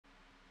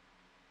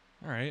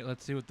Alright,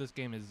 let's see what this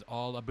game is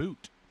all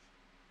about.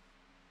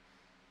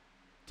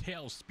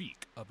 Tales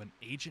speak of an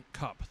ancient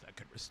cup that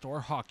could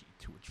restore hockey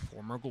to its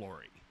former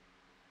glory.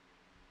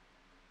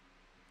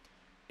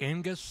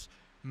 Angus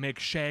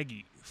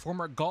McShaggy,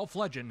 former golf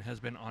legend, has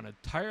been on a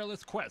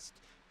tireless quest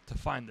to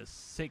find this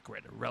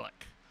sacred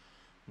relic.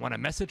 When a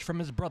message from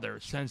his brother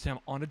sends him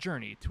on a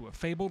journey to a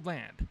fabled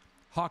land,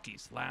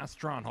 hockey's last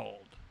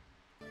stronghold.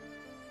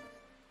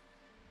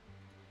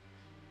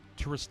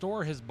 To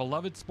restore his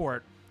beloved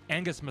sport,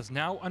 Angus must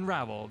now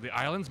unravel the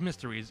island's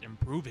mysteries and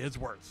prove his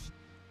worth.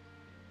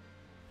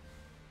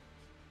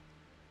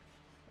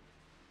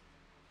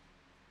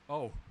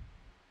 Oh.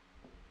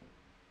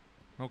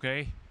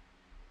 Okay.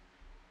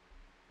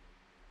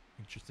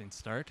 Interesting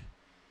start.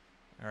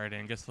 Alright,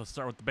 Angus, let's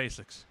start with the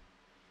basics.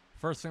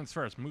 First things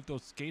first, move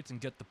those skates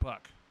and get the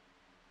puck.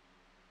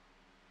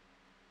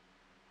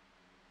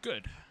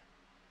 Good.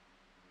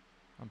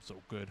 I'm so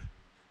good.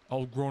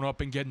 All grown up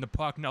and getting the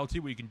puck, now let's see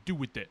what you can do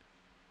with it.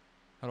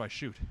 How do I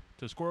shoot?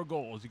 To score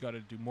goals, you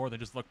gotta do more than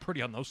just look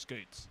pretty on those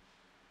skates.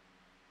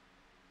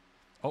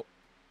 Oh.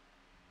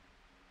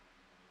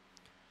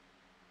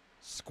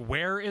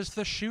 Square is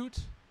the shoot?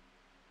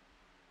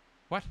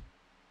 What?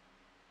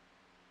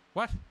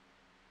 What?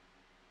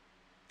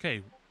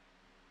 Okay.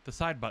 The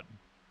side button.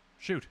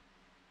 Shoot.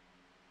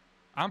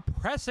 I'm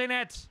pressing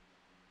it!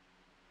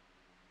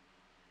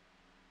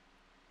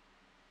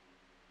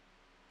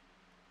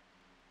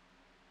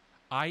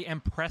 I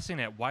am pressing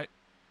it. Why?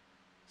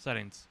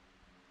 Settings.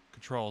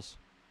 Controls.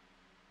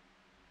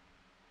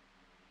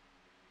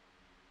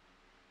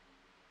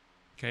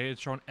 Okay,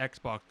 it's showing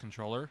Xbox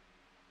controller.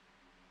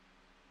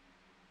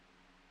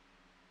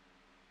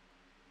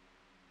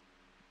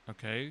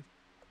 Okay.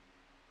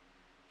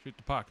 Shoot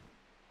the puck.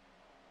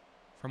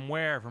 From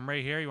where? From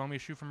right here? You want me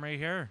to shoot from right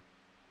here?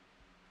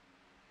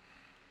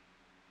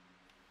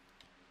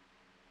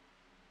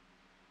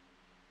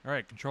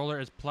 Alright, controller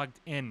is plugged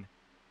in.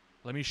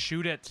 Let me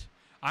shoot it.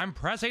 I'm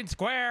pressing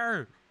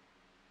square!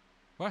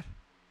 What?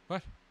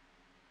 What?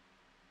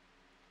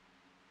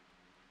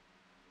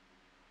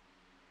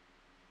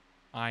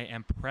 I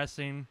am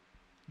pressing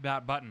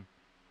that button.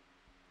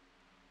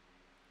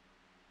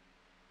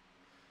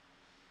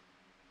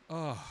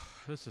 Oh,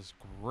 this is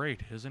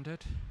great, isn't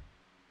it?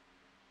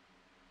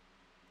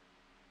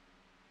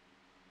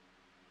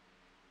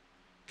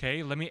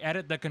 Okay, let me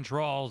edit the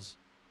controls.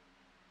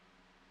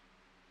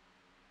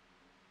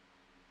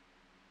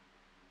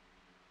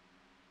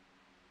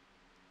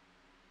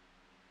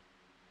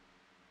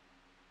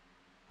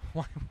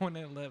 Why won't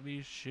it let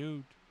me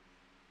shoot?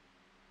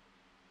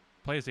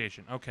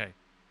 PlayStation, okay.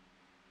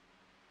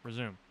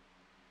 Resume.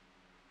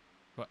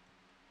 What?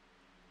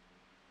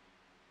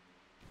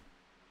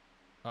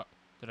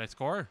 Did I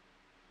score?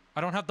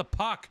 I don't have the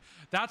puck.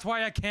 That's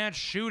why I can't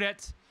shoot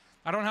it.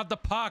 I don't have the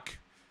puck.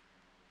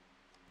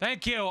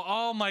 Thank you.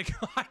 Oh my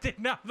god, I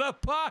didn't have the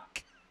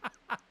puck.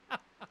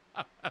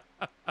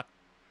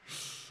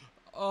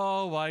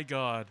 Oh my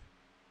god.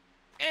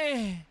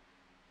 I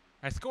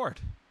scored.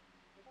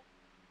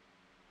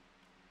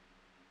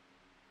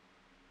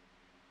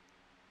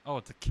 Oh,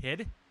 it's a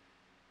kid?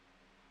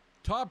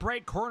 Top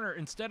right corner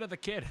instead of the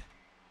kid.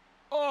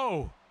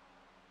 Oh!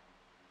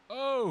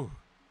 Oh!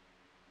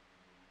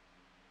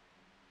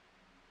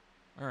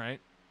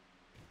 Alright.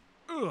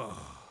 Ugh.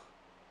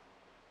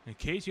 In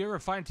case you ever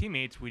find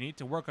teammates, we need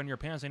to work on your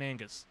passing,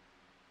 Angus.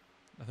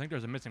 I think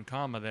there's a missing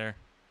comma there.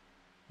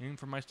 Aim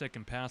for my stick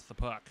and pass the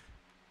puck.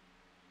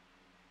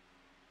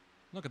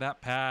 Look at that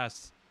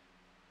pass.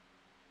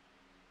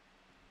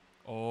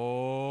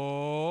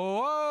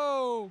 Oh!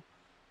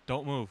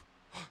 Don't move.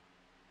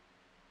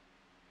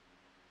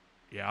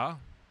 Yeah,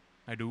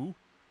 I do.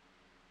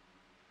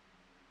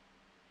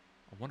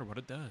 I wonder what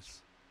it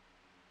does.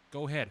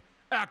 Go ahead.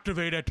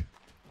 Activate it.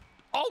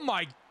 Oh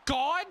my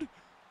god!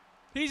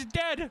 He's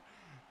dead!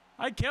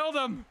 I killed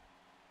him!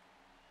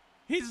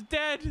 He's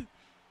dead!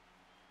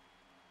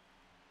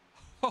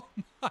 Oh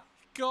my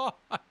god!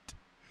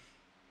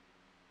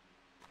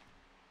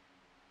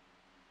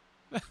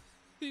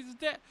 He's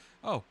dead!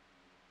 Oh.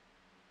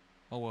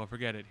 Oh well,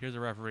 forget it. Here's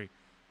a referee.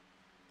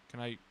 Can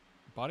I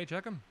body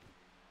check him?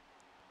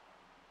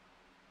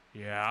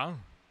 Yeah.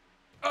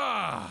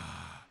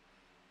 Ah.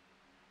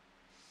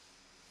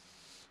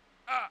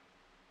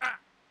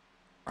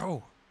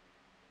 Oh.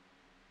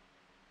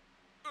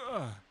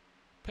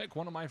 Pick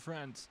one of my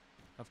friends.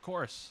 Of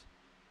course.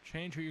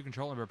 Change who you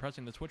control by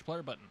pressing the switch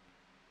player button.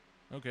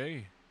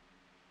 Okay.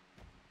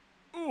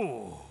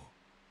 Ooh.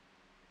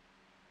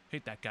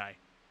 Hate that guy.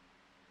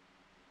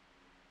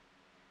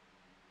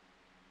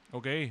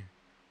 Okay.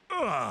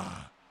 Ugh.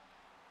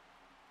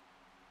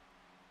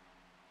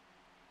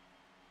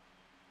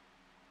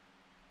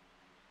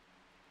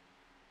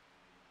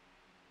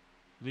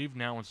 Leave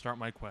now and start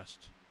my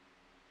quest.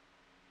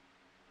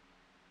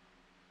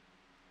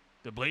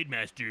 The Blade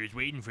Master is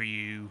waiting for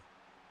you.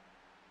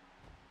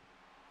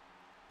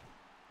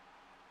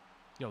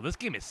 Yo, this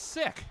game is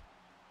sick.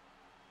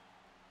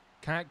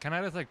 Can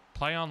I just like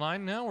play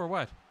online now or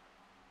what?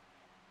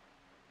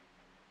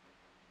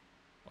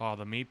 Oh,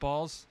 the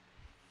meatballs.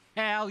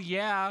 Hell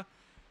yeah.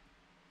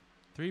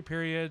 3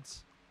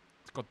 periods.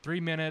 Let's go 3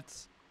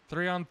 minutes.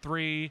 3 on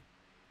 3.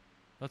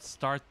 Let's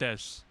start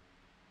this.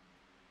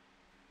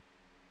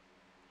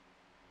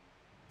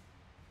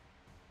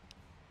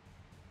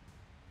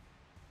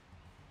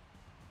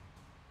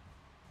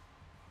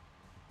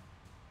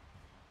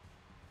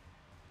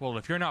 Well,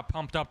 if you're not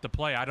pumped up to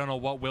play, I don't know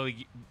what will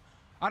you...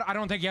 I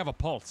don't think you have a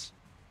pulse.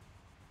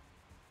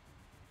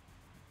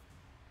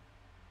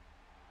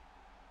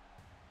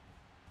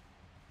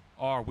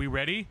 Oh, are we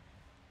ready?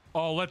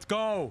 Oh, let's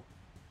go.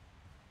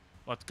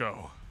 Let's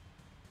go.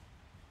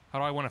 How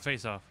do I want to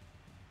face off?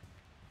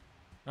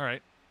 All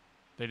right.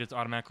 They just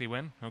automatically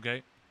win.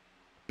 Okay.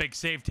 Big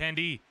save,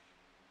 Tendy.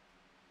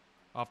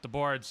 Off the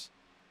boards.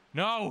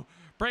 No!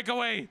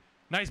 Breakaway!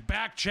 Nice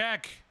back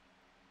check.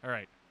 All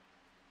right.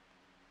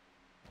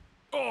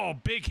 Oh,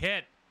 big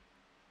hit.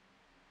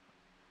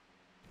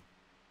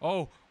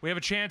 Oh, we have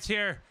a chance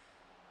here.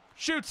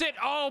 Shoots it.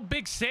 Oh,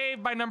 big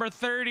save by number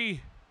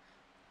 30.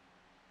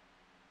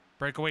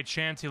 Breakaway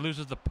chance. He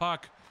loses the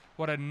puck.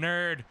 What a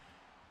nerd.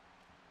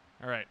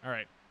 All right, all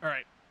right, all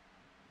right,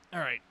 all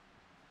right.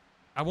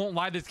 I won't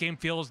lie, this game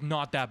feels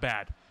not that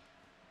bad.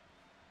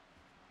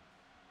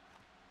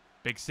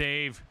 Big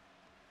save.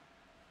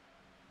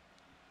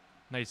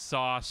 Nice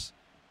sauce.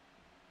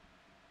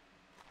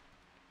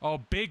 Oh,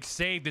 big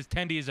save. This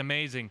Tendy is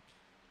amazing.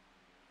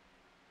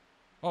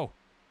 Oh.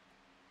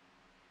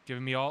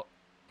 Giving me all...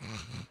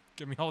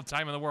 Give me all the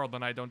time in the world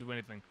when I don't do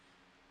anything.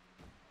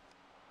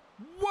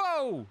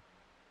 Whoa!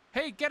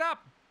 Hey, get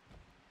up!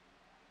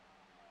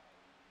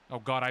 Oh,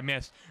 God, I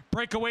missed.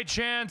 Breakaway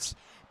chance.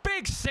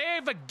 Big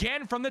save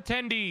again from the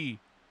Tendy.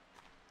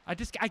 I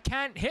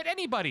can't hit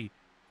anybody.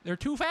 They're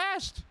too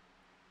fast.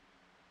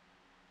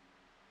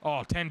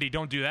 Oh, Tendy,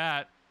 don't do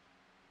that.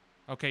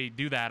 Okay,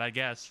 do that, I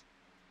guess.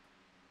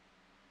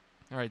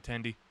 All right,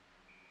 Tendy.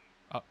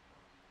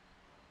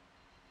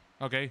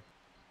 Okay.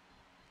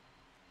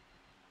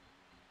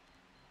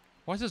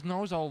 Why is his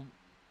nose all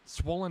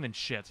swollen and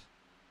shit?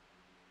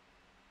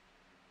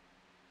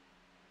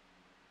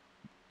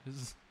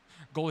 His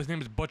goalie's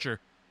name is Butcher.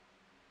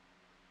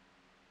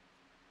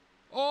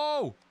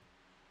 Oh!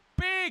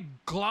 Big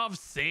glove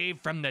save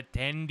from the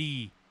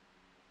Tendy.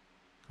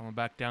 Coming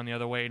back down the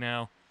other way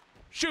now.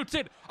 Shoots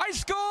it! I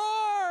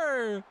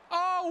score!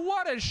 Oh,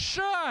 what a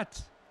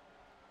shot!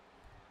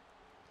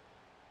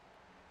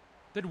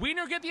 Did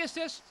Wiener get the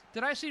assist?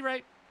 Did I see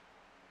right?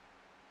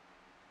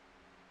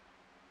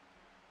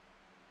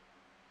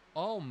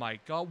 Oh my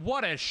God,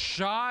 what a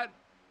shot!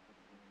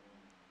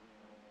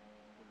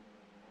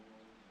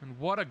 And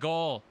what a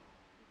goal.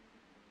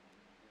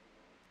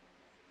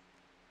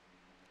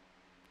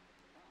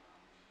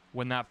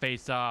 Win that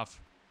face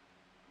off.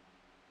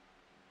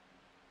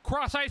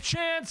 Cross-ice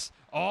chance!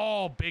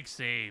 Oh, big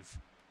save.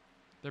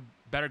 They're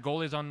better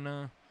goalies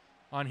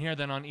on here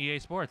than on EA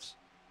Sports.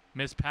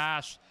 Missed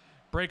pass.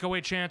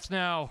 Breakaway chance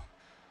now.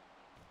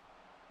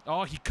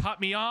 Oh, he cut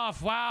me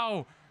off.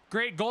 Wow.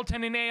 Great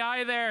goaltending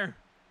AI there.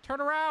 Turn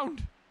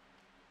around.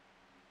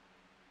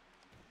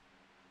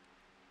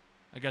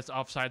 I guess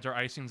offsides or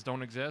icings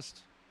don't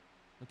exist.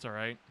 That's all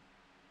right.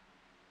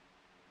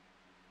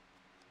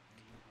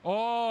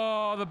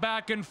 Oh, the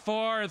back and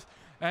forth.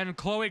 And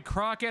Chloe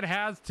Crockett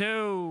has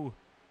two.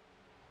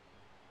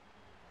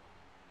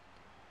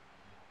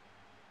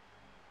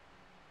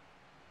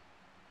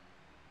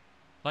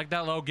 Like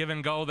that low give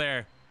and go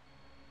there.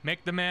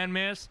 Make the man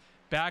miss.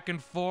 Back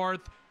and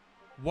forth.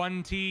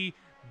 1T.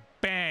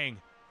 Bang.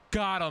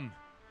 Got him.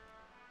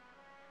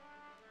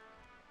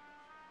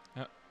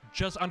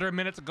 Just under a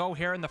minute to go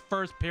here in the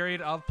first period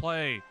of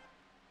play.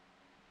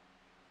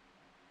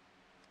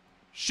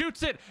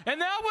 Shoots it. And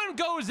that one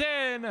goes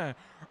in.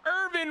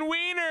 Irvin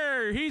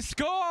Wiener. He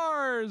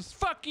scores.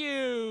 Fuck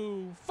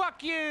you.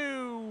 Fuck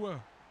you.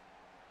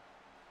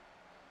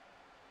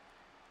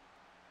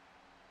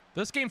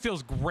 This game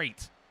feels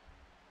great.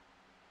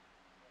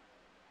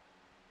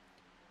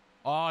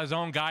 Oh, his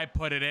own guy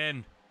put it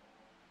in.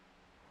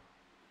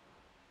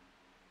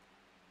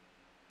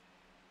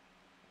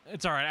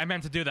 It's all right. I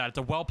meant to do that. It's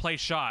a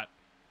well-placed shot.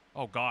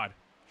 Oh, God.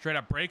 Straight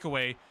up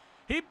breakaway.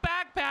 He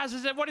back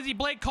passes it. What is he,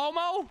 Blake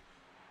Como?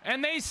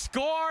 And they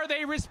score.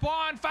 They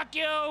respond. Fuck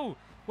you.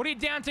 What are you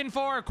dancing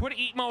for? Quit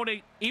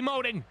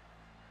emoting.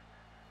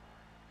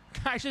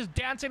 Guy's just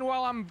dancing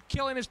while I'm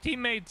killing his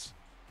teammates.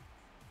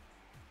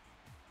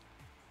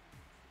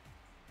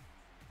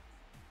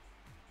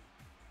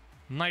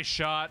 Nice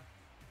shot.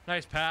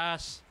 Nice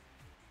pass.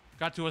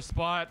 Got to a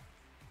spot.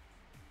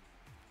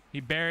 He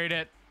buried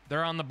it.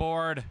 They're on the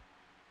board.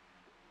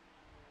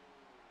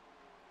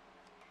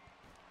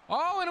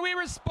 Oh, and we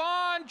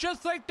respond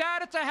just like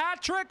that. It's a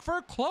hat trick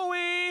for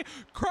Chloe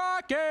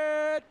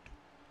Crockett.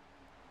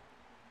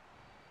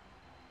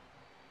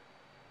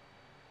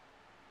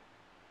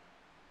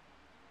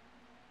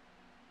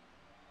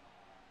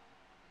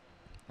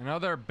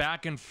 Another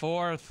back and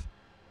forth.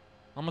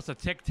 Almost a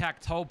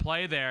tic-tac-toe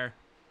play there.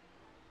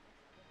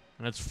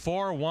 And it's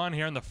 4-1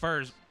 here in the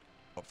first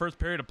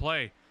period of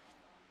play.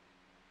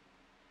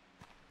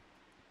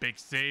 Big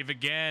save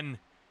again.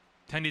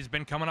 Tendy's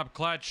been coming up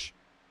clutch.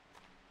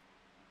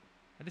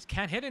 I just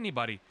can't hit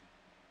anybody.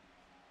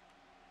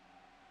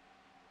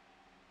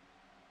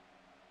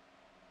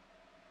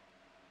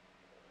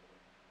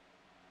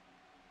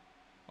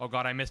 Oh,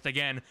 God, I missed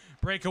again.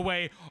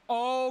 Breakaway.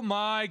 Oh,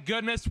 my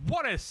goodness.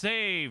 What a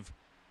save.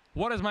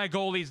 What is my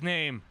goalie's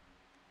name?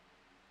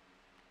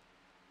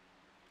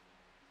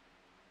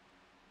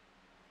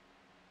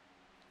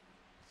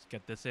 Let's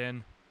get this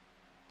in.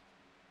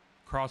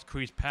 Cross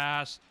crease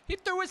pass. He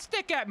threw his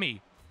stick at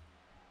me.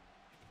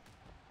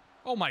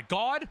 Oh, my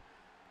God.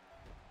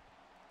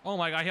 Oh,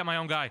 my God. I hit my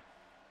own guy.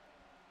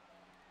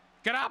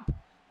 Get up.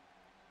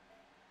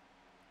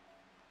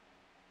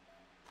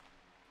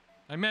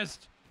 I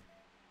missed.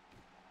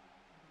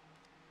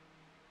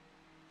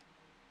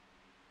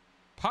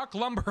 Puck,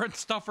 Lumber, and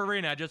Stuff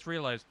Arena. I just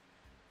realized.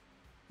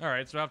 All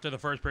right, so after the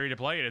first period of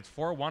play, it's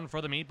 4-1 for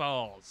the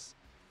Meatballs.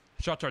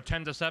 Shots are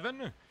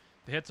 10-7.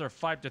 The hits are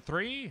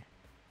 5-3.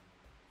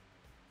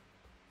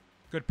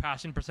 Good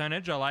passing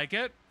percentage. I like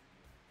it.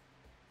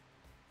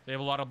 They have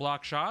a lot of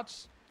block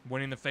shots.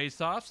 Winning the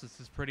faceoffs. This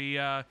is pretty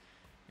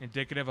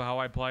indicative of how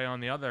I play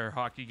on the other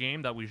hockey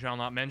game that we shall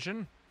not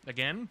mention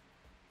again.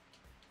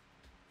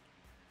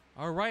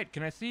 All right,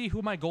 can I see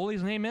who my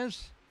goalie's name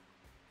is?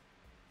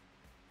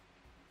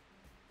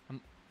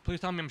 Please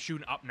tell me I'm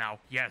shooting up now.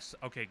 Yes.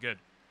 Okay, good.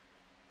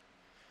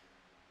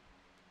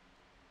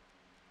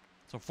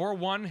 So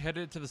 4-1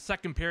 headed to the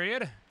second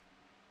period.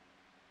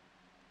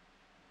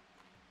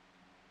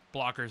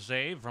 Blocker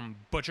save from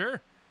Butcher.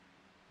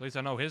 At least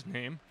I know his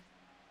name.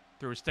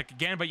 Threw his stick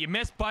again, but you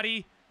missed,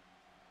 buddy.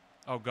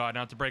 Oh, God,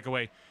 now it's a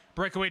breakaway.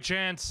 Breakaway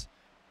chance.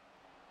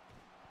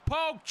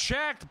 Poke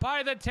checked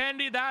by the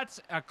Tendy. That's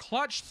a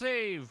clutch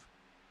save.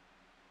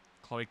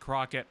 Chloe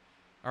Crockett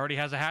already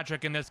has a hat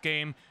trick in this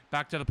game.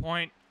 Back to the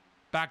point.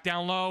 Back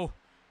down low.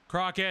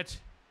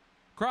 Crockett.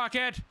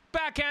 Crockett.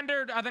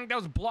 Backhander. I think that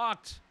was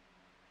blocked.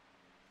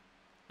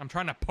 I'm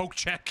trying to poke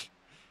check.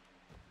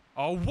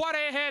 Oh, what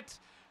a hit.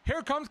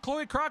 Here comes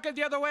Chloe Crockett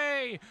the other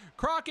way.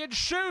 Crockett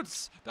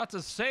shoots. That's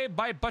a save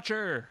by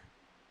Butcher.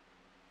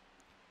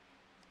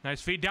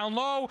 Nice feed down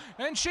low.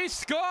 And she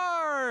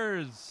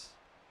scores.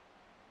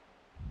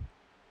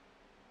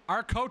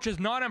 Our coach is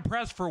not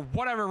impressed for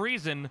whatever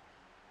reason.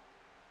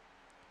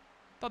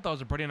 Thought that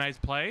was a pretty nice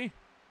play.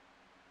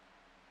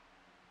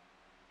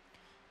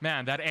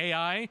 Man, that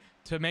AI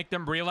to make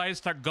them realize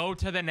to go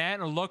to the net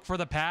and look for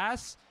the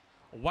pass.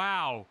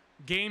 Wow.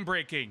 Game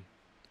breaking.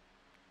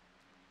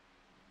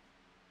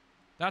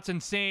 That's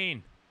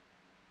insane.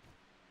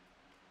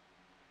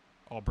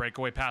 Oh,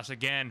 breakaway pass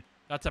again.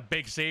 That's a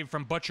big save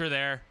from Butcher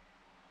there.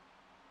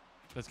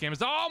 This game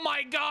is... Oh,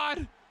 my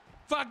God.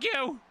 Fuck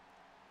you.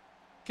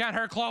 Can't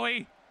hurt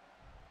Chloe.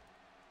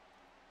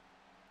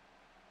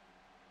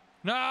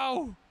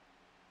 No.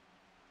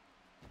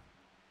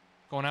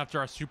 Going after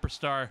our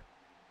superstar.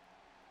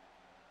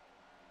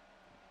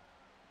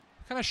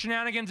 What kind of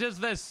shenanigans is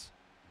this?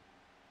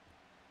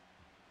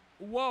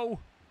 Whoa.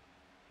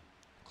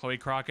 Chloe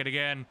Crockett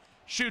again.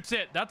 Shoots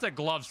it. That's a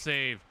glove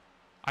save.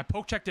 I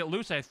poke checked it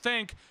loose, I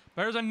think.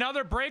 There's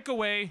another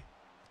breakaway.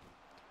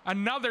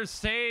 Another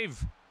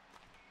save.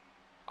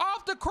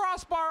 Off the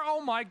crossbar.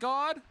 Oh, my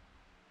God.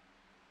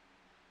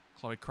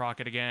 Chloe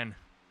Crockett again.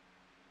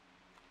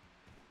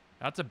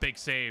 That's a big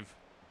save.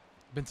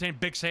 Been saying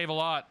big save a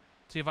lot.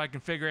 See if I can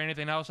figure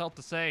anything else out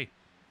to say.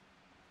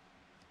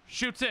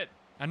 Shoots it.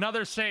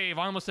 Another save.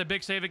 Almost a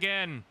big save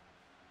again.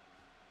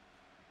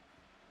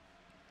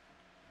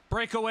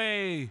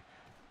 Breakaway.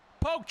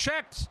 Poke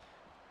checked.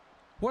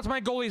 What's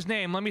my goalie's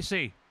name? Let me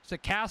see. Is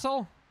it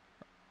Castle?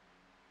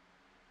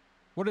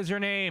 What is your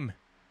name?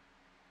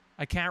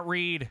 I can't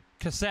read.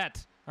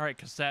 Cassette. All right,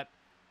 Cassette.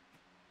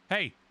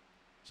 Hey,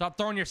 stop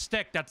throwing your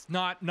stick. That's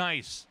not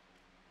nice.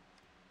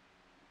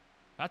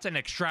 That's an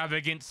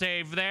extravagant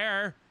save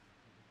there.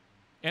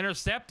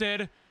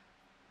 Intercepted.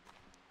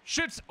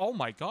 Shoots. Oh,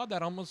 my God.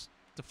 That almost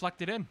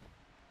deflected in.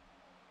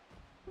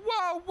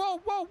 Whoa, whoa,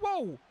 whoa,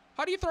 whoa.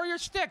 How do you throw your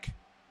stick?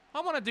 I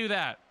want to do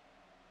that.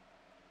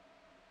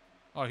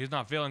 Oh, he's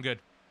not feeling good.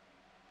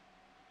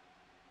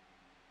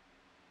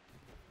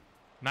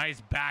 Nice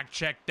back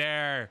check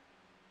there.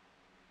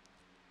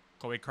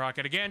 Chloe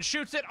Crockett again.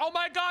 Shoots it. Oh,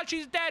 my God.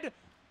 She's dead.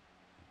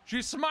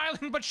 She's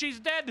smiling, but she's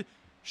dead.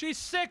 She's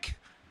sick.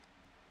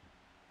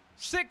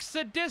 Sick,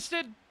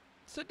 sadistic.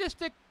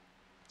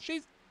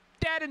 She's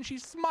dead and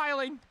she's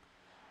smiling.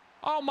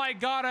 Oh, my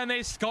God. And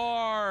they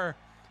score.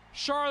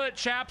 Charlotte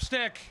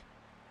Chapstick.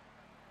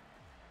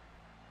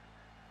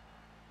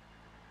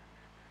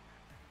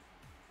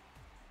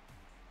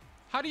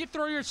 How do you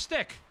throw your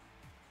stick?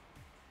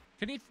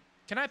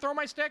 Can I throw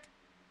my stick?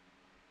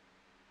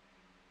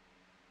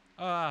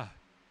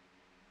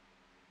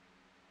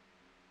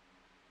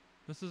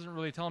 This isn't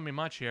really telling me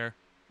much here.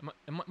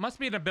 It must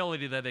be an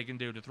ability that they can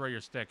do to throw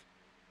your stick.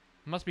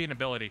 It must be an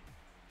ability.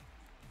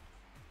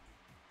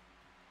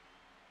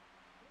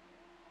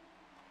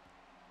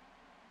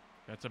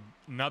 That's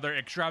another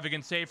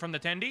extravagant save from the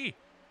Tendy.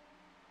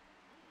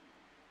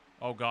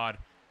 Oh, God.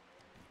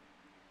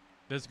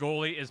 This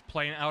goalie is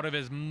playing out of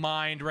his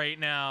mind right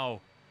now.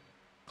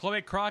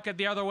 Chloe Crockett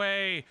the other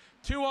way.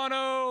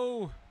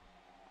 2-on-0.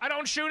 I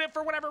don't shoot it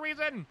for whatever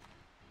reason.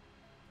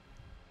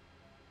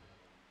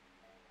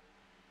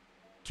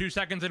 2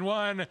 seconds and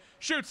 1.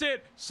 Shoots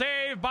it.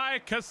 Saved by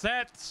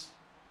Cassette.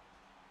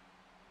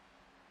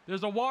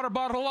 There's a water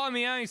bottle on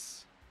the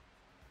ice.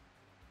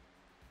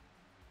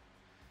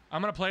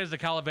 I'm going to play as the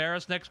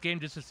Calaveras next game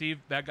just to see if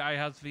that guy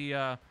has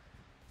the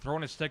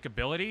throwing a stick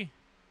ability.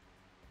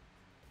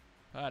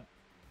 But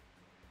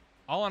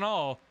all in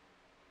all,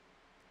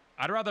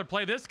 I'd rather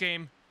play this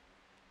game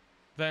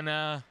than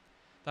that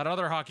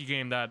other hockey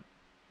game that,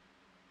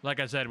 like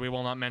I said, we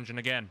will not mention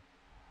again.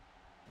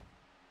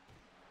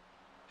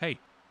 Hey,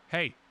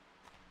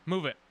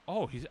 move it.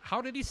 Oh,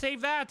 how did he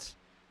save that?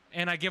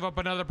 And I give up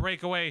another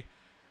breakaway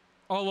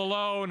all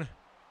alone.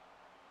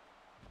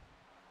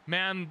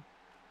 Man,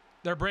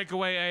 their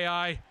breakaway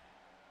AI.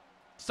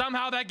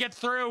 Somehow that gets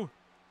through.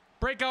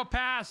 Breakout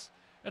pass.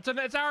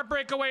 It's our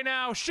breakaway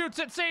now. Shoots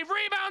it, save,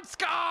 rebound,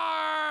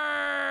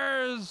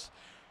 scores!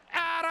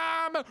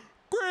 Adam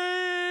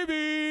Gravy!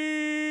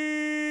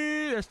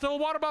 There's still a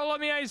water bottle on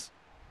the ice. Is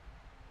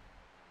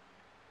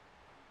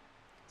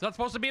that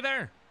supposed to be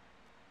there?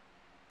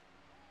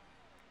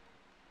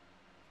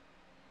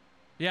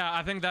 Yeah,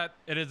 I think that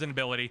it is an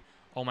ability.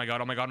 Oh my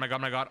god, oh my god, oh my god, oh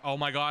my god, oh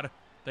my god.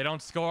 They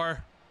don't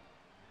score.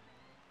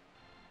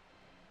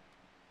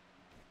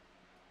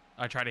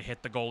 I try to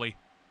hit the goalie.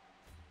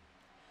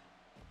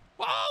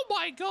 Oh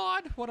my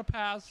god, what a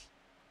pass.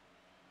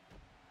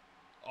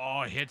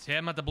 Oh, it hits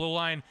him at the blue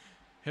line.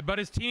 But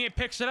his teammate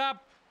picks it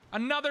up.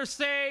 Another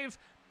save.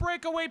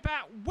 Breakaway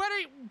pass. What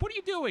are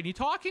you doing? You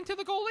talking to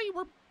the goalie?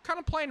 We're kind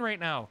of playing right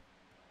now.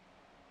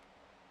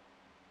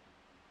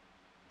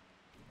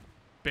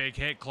 Big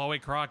hit, Chloe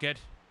Crockett.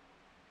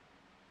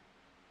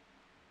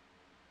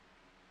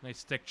 Nice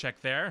stick check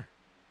there.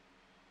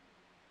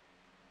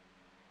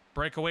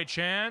 Breakaway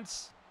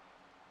chance.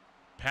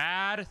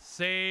 Pad,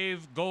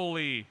 save,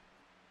 goalie.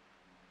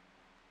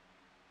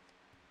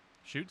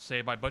 Shoot,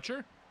 save by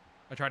Butcher.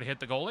 I try to hit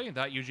the goalie.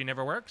 That usually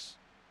never works.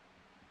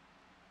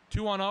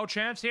 2-on-0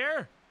 chance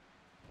here.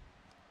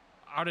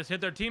 I'll just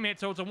hit their teammate,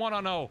 so it's a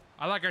 1-on-0.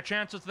 I like our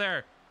chances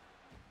there.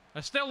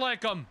 I still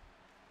like them.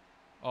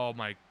 Oh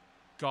my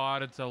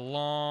god, it's a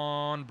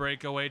long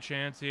breakaway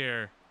chance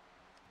here.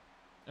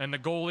 And the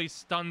goalie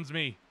stuns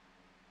me.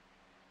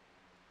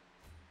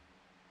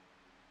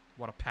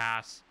 What a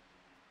pass.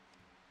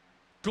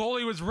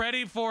 Goalie was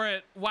ready for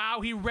it. Wow,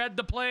 he read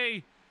the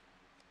play.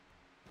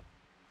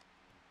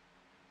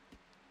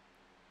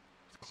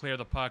 Let's clear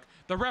the puck.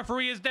 The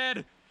referee is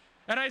dead.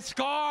 And I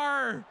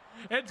score.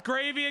 It's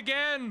Gravy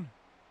again.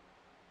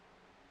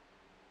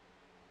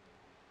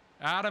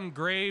 Adam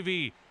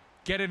Gravy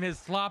getting his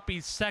sloppy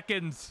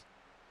seconds.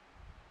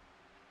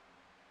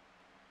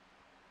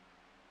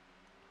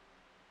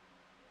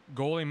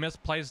 Goalie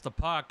misplays the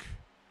puck.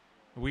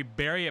 We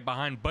bury it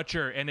behind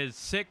Butcher and is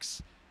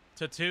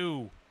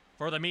 6-2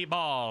 for the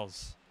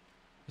Meatballs.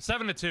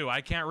 7-2.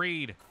 I can't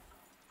read.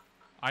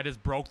 I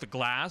just broke the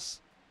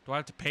glass. Do I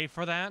have to pay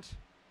for that?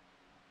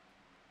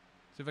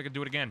 See if I can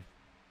do it again.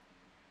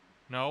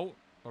 No,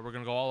 but we're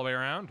going to go all the way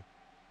around.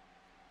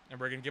 And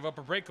we're going to give up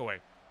a breakaway.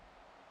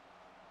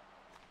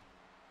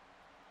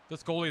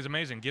 This goalie is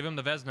amazing. Give him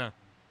the Vezina.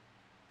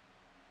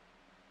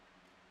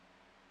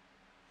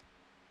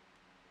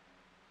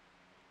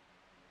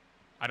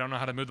 I don't know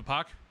how to move the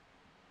puck.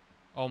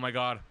 Oh my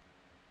god.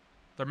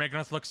 They're making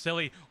us look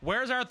silly.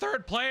 Where's our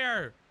third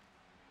player?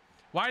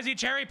 Why is he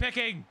cherry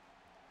picking?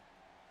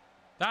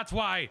 That's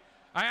why.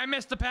 I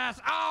missed the pass.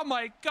 Oh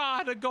my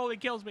god, the goalie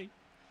kills me.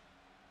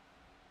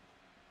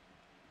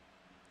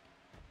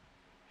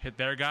 Hit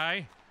their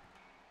guy.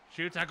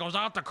 Shoots. That goes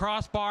off the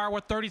crossbar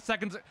with 30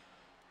 seconds.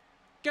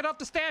 Get off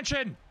the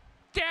stanchion.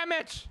 Damn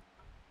it.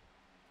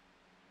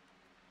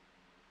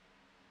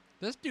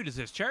 This dude is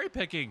just cherry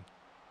picking.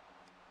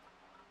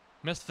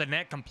 Missed the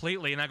net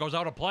completely, and that goes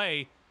out of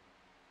play.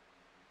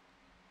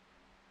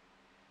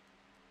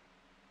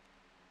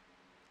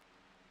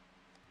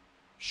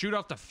 Shoot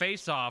off the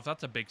face-off.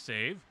 That's a big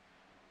save.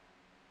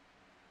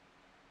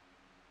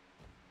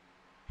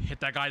 Hit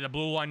that guy the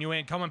blue line. You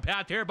ain't coming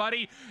past here,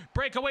 buddy.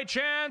 Breakaway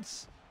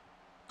chance.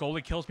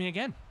 Goalie kills me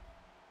again.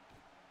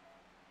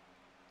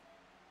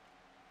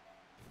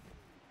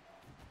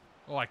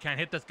 Oh, I can't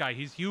hit this guy.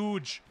 He's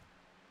huge.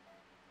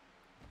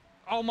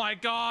 Oh, my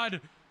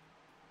God.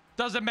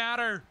 Doesn't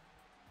matter.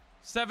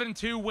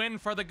 7-2 win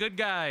for the good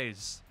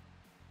guys.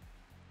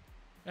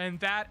 And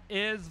that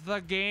is the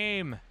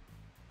game.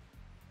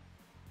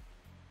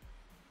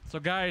 So,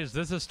 guys,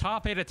 this is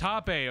Top A to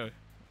Top A.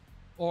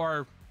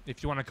 Or,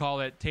 if you want to call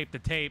it Tape to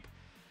Tape.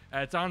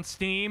 It's on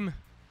Steam.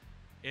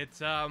 It's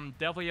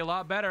definitely a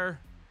lot better.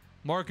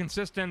 More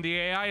consistent. The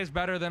AI is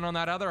better than on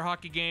that other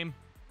hockey game.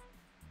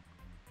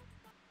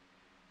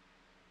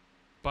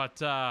 But,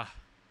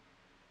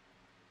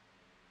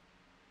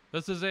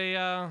 this is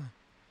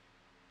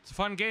it's a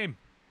fun game.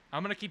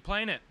 I'm going to keep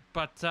playing it.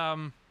 But,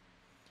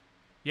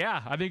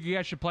 yeah, I think you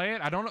guys should play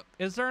it. I don't know.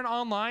 Is there an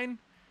online?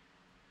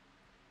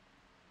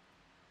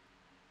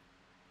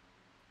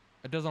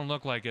 It doesn't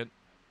look like it.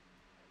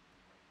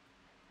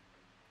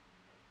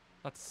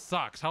 That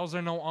sucks. How is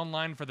there no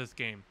online for this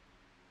game?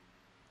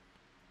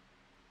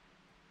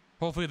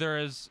 Hopefully there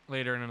is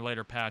later in a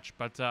later patch,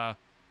 but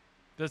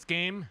this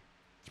game,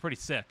 it's pretty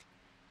sick.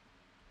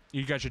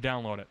 You guys should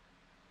download it.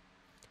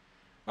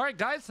 All right,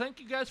 guys, thank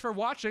you guys for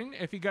watching.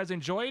 If you guys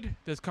enjoyed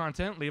this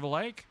content, leave a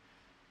like,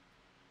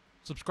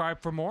 subscribe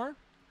for more,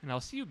 and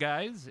I'll see you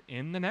guys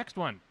in the next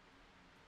one.